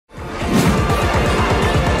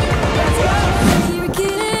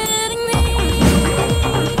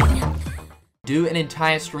do an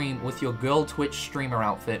entire stream with your girl Twitch streamer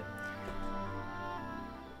outfit.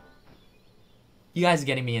 You guys are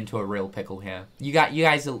getting me into a real pickle here. You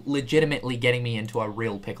guys are legitimately getting me into a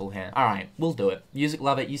real pickle here. Alright, we'll do it. Music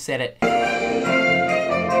love it, you said it.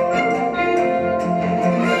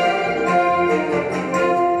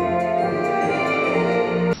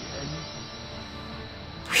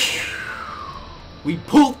 We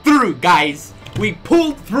pulled through, guys! We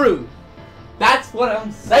pulled through! That's what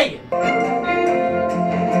I'm saying!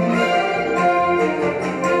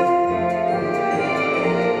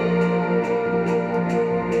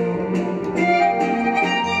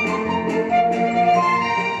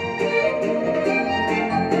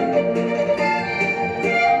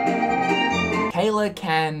 Kayla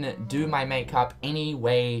can do my makeup any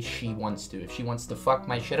way she wants to. If she wants to fuck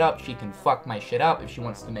my shit up, she can fuck my shit up. If she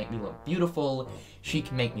wants to make me look beautiful, she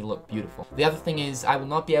can make me look beautiful. The other thing is, I will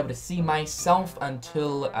not be able to see myself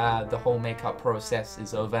until the whole makeup process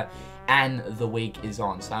is over and the wig is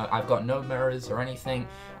on. So I've got no mirrors or anything.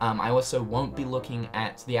 I also won't be looking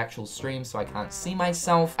at the actual stream, so I can't see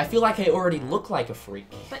myself. I feel like I already look like a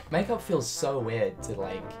freak. But makeup feels so weird to,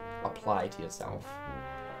 like, apply to yourself.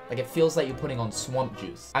 Like, it feels like you're putting on swamp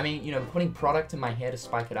juice. I mean, you know, putting product in my hair to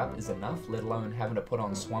spike it up is enough, let alone having to put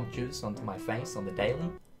on swamp juice onto my face on the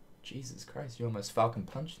daily. Jesus Christ, you almost Falcon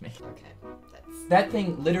punched me. Okay, that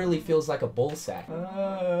thing literally feels like a ball sack.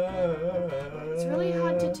 It's really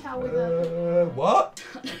hard to tell with a... What?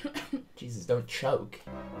 Jesus, don't choke.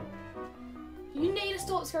 You need to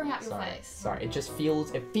stop screwing up your face. Sorry, it just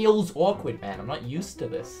feels, it feels awkward, man. I'm not used to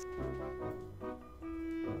this.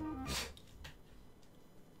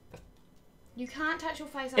 You can't touch your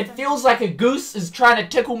face. It feels like a goose is trying to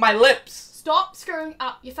tickle my lips. Stop screwing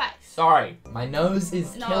up your face. Sorry. My nose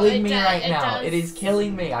is killing me right now. It is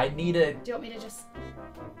killing me. I need a... Do you want me to just...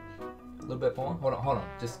 A little bit more? Hold on.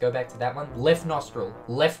 Just go back to that one. Left nostril.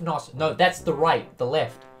 Left nostril. No, that's the right. The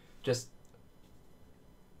left. Just...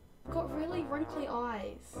 I've got really wrinkly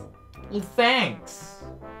eyes. Well, thanks.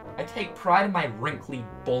 I take pride in my wrinkly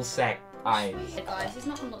ballsack eyes. Hey guys, he's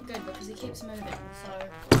not gonna look good because he keeps moving, so...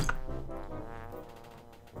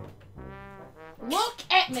 Look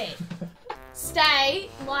at me! Stay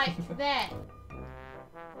like that.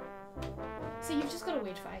 See, you've just got a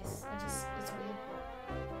weird face. It's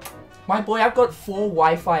weird. My boy, I've got 4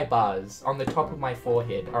 Wi-Fi bars on the top of my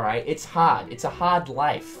forehead, alright? It's hard. It's a hard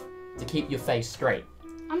life to keep your face straight.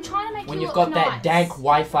 I'm trying to make when you you've look got nice. that dank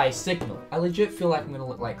Wi-Fi signal. I legit feel like I'm gonna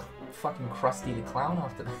look like fucking Krusty the Clown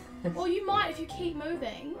after that. Well, you might if you keep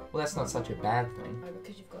moving. Well, that's not such a bad thing. No,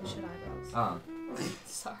 because you've got shit eyebrows. Oh.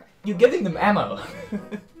 Sorry. You're giving them ammo.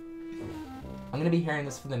 I'm gonna be hearing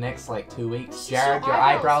this for the next, like, 2 weeks. Jared, your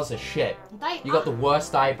eyebrows are shit. You got the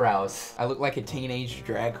worst eyebrows. I look like a teenage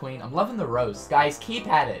drag queen. I'm loving the roast. Guys, keep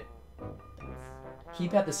at it.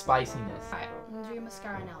 Keep at the spiciness. Alright, I'm gonna do your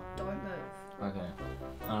mascara now. Don't move. Okay.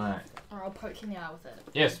 Alright. Or I'll poke you in the eye with it.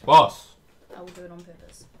 Yes, boss. I will do it on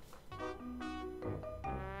purpose.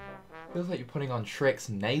 Feels like you're putting on Shrek's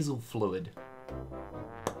nasal fluid.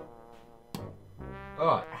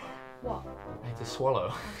 Oh. What? I had to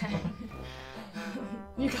swallow. Okay.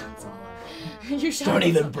 You can't swallow. You don't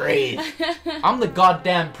even breathe. I'm the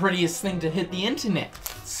goddamn prettiest thing to hit the internet,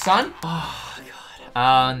 son. Oh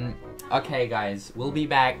god. Okay, guys, we'll be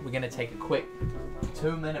back. We're gonna take a quick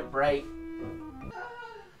 2-minute break.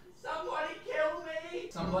 Somebody kill me!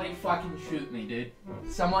 Somebody fucking shoot me, dude.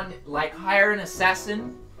 Someone, like, hire an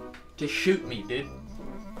assassin to shoot me, dude.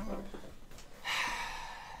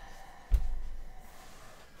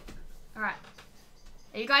 Alright.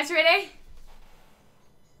 Are you guys ready?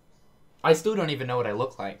 I still don't even know what I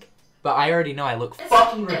look like. But I already know I look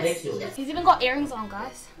fucking ridiculous. He's even got earrings on,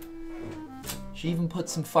 guys. She even put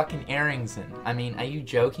some fucking earrings in. I mean, are you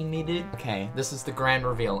joking me, dude? Okay, this is the grand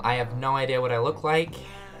reveal. I have no idea what I look like.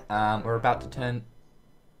 We're about to turn...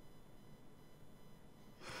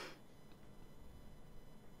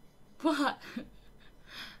 What?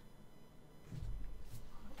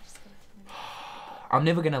 I'm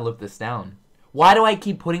never gonna live this down. Why do I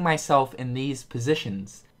keep putting myself in these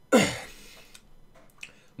positions?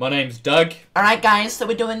 My name's Doug. Alright guys, so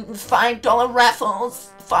we're doing $5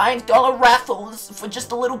 raffles. $5 raffles for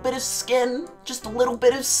just a little bit of skin. Just a little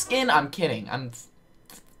bit of skin. I'm kidding.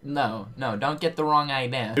 No, don't get the wrong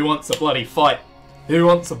idea. Who wants a bloody fight? Who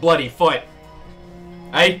wants a bloody fight?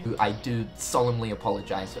 Hey? I do solemnly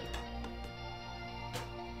apologize.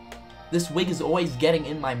 This wig is always getting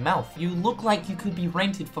in my mouth. You look like you could be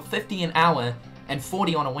rented for $50 an hour and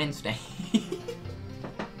 $40 on a Wednesday.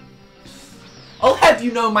 I'll have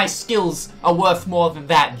you know my skills are worth more than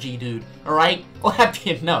that, G-dude. Alright? I'll have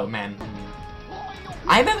you know, man.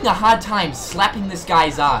 I'm having a hard time slapping this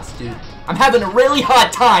guy's ass, dude. I'm having a really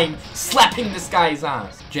hard time slapping this guy's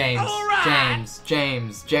ass. James,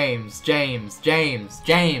 James,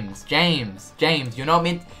 you're not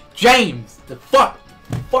meant. James, the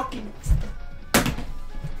fucking.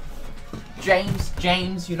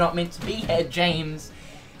 James, you're not meant to be here, James.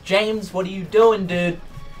 James, what are you doing, dude?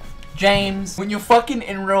 James, when your fucking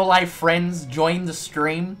in real life friends join the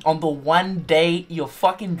stream on the one day you're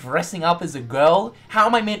fucking dressing up as a girl, how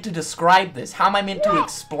am I meant to describe this? How am I meant to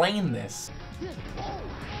explain this?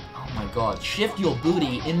 Oh my god, shift your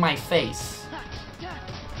booty in my face.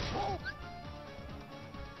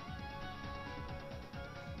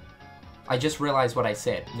 I just realized what I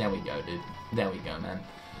said. There we go, dude. There we go, man.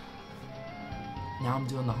 Now I'm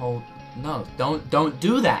doing the whole... No, don't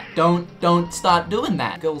do that. Don't start doing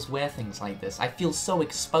that. Girls wear things like this. I feel so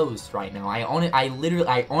exposed right now. I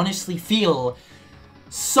honestly feel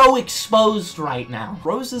so exposed right now.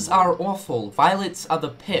 Roses are awful. Violets are the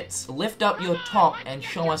pits. Lift up your top and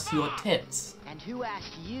show us your tits. And who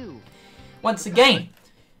asked you? Once again,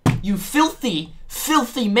 you filthy,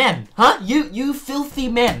 filthy men. Huh? You filthy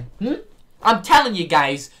men. I'm telling you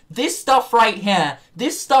guys, this stuff right here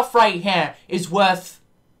is worth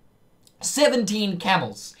 17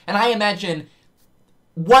 camels. And I imagine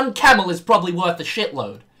 1 camel is probably worth a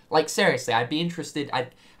shitload. Like, seriously, I'd be interested.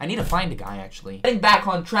 I need to find a guy, actually. Getting back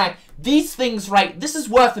on track, these things, right, this is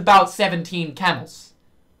worth about 17 camels.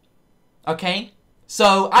 Okay?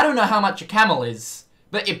 So, I don't know how much a camel is,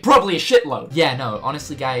 but it probably a shitload. Yeah, no,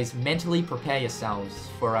 honestly, guys, mentally prepare yourselves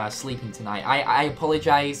for sleeping tonight. I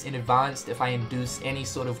apologize in advance if I induce any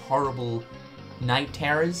sort of horrible night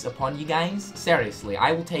terrors upon you guys. Seriously,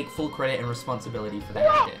 I will take full credit and responsibility for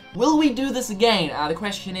that shit. Will we do this again? The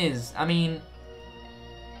question is, I mean,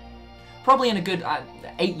 probably in a good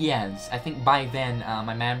 8 years. I think by then,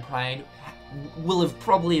 my man pride will have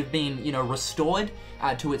probably been, you know, restored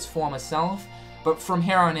to its former self. But from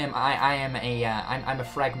here on in, I'm a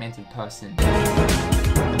fragmented person.